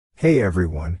Hey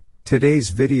everyone,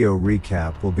 today's video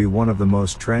recap will be one of the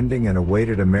most trending and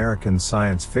awaited American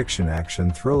science fiction action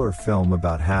thriller film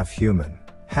about half-human,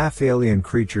 half-alien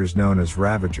creatures known as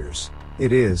Ravagers.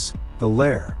 It is, The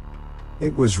Lair.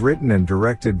 It was written and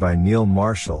directed by Neil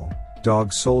Marshall,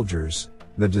 Dog Soldiers,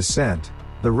 The Descent,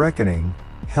 The Reckoning,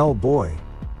 Hellboy.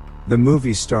 The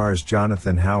movie stars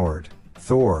Jonathan Howard,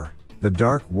 Thor, The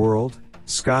Dark World,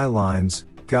 Skylines,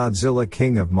 Godzilla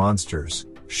King of Monsters,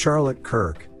 Charlotte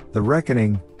Kirk, The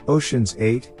Reckoning, Ocean's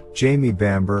 8, Jamie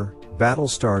Bamber,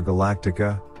 Battlestar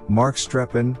Galactica, Mark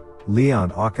Streppin,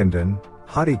 Leon Ockenden,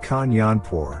 Hadi Khan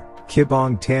Yanpour,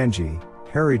 Kibong Tanji,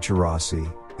 Harry Charasi,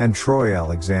 and Troy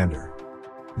Alexander.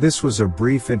 This was a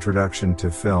brief introduction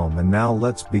to film, and now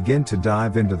let's begin to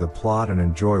dive into the plot and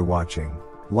enjoy watching.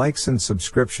 Likes and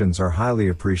subscriptions are highly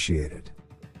appreciated.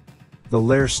 The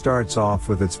Lair starts off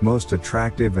with its most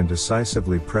attractive and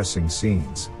decisively pressing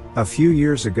scenes. A few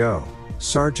years ago,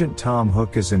 Sergeant Tom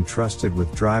Hook is entrusted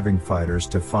with driving fighters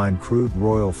to find crewed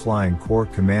Royal Flying Corps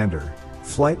Commander,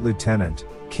 Flight Lieutenant,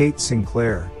 Kate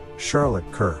Sinclair, Charlotte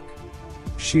Kirk.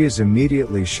 She is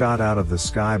immediately shot out of the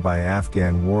sky by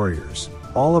Afghan warriors,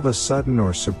 all of a sudden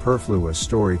or superfluous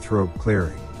story throat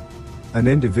clearing. An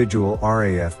individual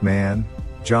RAF man,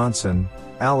 Johnson,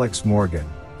 Alex Morgan,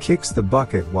 kicks the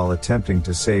bucket while attempting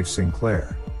to save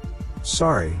Sinclair.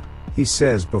 "Sorry," he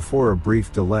says before a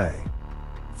brief delay.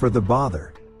 "For the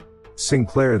bother."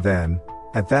 Sinclair then,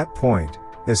 at that point,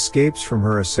 escapes from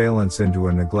her assailants into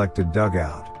a neglected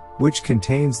dugout, which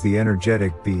contains the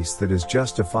energetic beast that is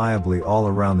justifiably all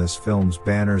around this film's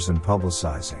banners and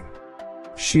publicizing.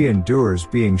 She endures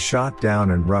being shot down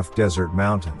in rough desert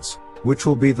mountains, which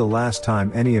will be the last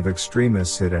time any of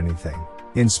extremists hit anything,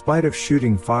 in spite of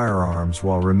shooting firearms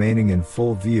while remaining in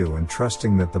full view and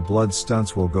trusting that the blood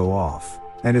stunts will go off,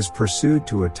 and is pursued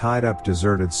to a tied-up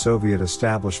deserted Soviet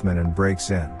establishment and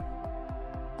breaks in.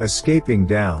 Escaping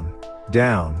down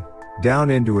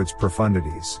into its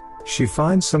profundities, she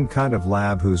finds some kind of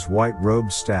lab whose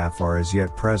white-robed staff are as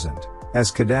yet present,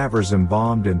 as cadavers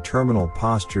embalmed in terminal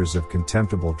postures of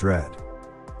contemptible dread.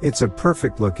 It's a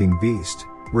perfect-looking beast,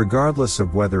 regardless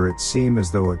of whether it seemed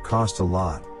as though it cost a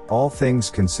lot, all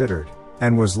things considered,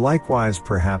 and was likewise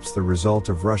perhaps the result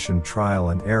of Russian trial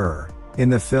and error. In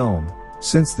the film,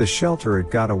 since the shelter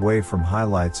it got away from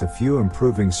highlights a few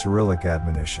improving Cyrillic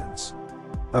admonitions.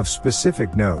 Of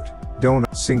specific note,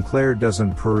 Sinclair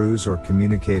doesn't peruse or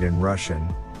communicate in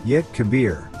Russian, yet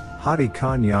Kabir, Hadi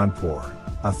Khan Yanpour,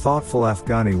 a thoughtful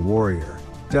Afghani warrior,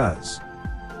 does.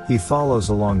 He follows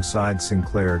alongside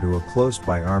Sinclair to a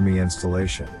close-by army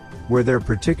installation, where their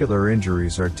particular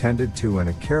injuries are tended to and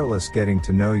a careless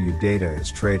getting-to-know-you data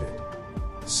is traded.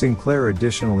 Sinclair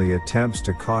additionally attempts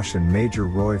to caution Major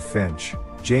Roy Finch,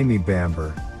 Jamie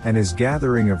Bamber, and his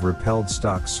gathering of repelled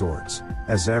stock sorts,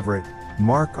 as Everett,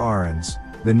 Mark Ahrens,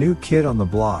 the new kid on the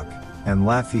block, and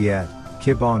Lafayette,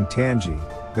 Kibong Tanji,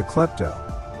 the klepto.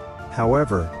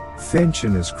 However, Finch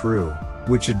and his crew,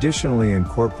 which additionally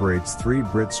incorporates 3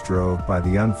 Brits drove by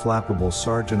the unflappable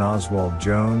Sergeant Oswald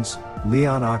Jones,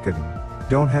 Leon Ockenden,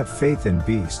 don't have faith in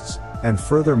beasts, and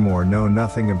furthermore know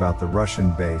nothing about the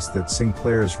Russian base that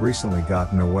Sinclair's recently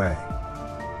gotten away.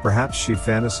 Perhaps she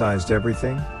fantasized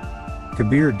everything?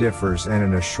 Kabir differs, and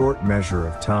in a short measure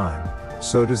of time,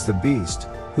 so does the beast,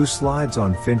 who slides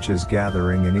on Finch's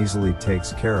gathering and easily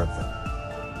takes care of them.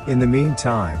 In the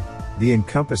meantime, the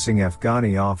encompassing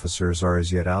Afghani officers are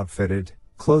as yet outfitted,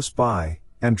 close by,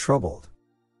 and troubled.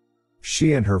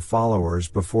 She and her followers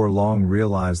before long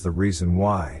realize the reason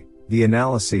why. The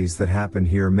analyses that happened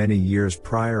here many years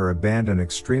prior abandon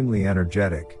extremely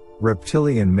energetic,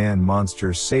 reptilian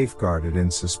man-monsters safeguarded in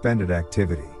suspended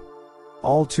activity.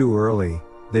 All too early,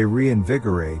 they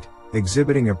reinvigorate,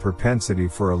 exhibiting a propensity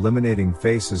for eliminating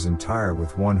faces entire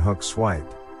with one hook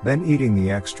swipe, then eating the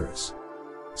extras.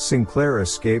 Sinclair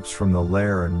escapes from the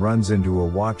lair and runs into a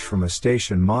watch from a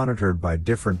station monitored by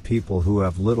different people who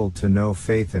have little to no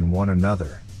faith in one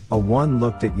another. A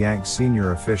one-looked-at Yank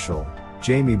senior official,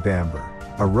 Jamie Bamber,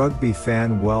 a rugby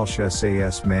fan Welsh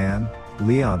SAS man,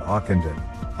 Leon Ockenden,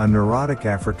 a neurotic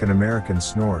African-American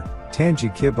snort, Tanji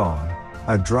Kibong,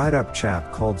 a dried-up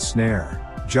chap called Snare,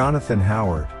 Jonathan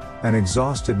Howard, an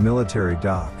exhausted military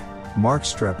doc, Mark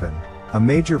Streppin, a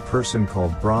major person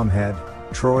called Bromhead,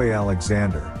 Troy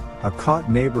Alexander, a caught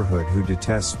neighborhood who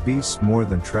detests beasts more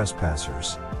than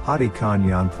trespassers, Hadi Khan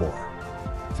Yanpour.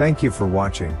 Thank you for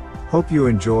watching. Hope you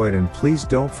enjoyed, and please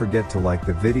don't forget to like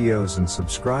the videos and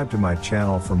subscribe to my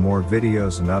channel for more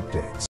videos and updates.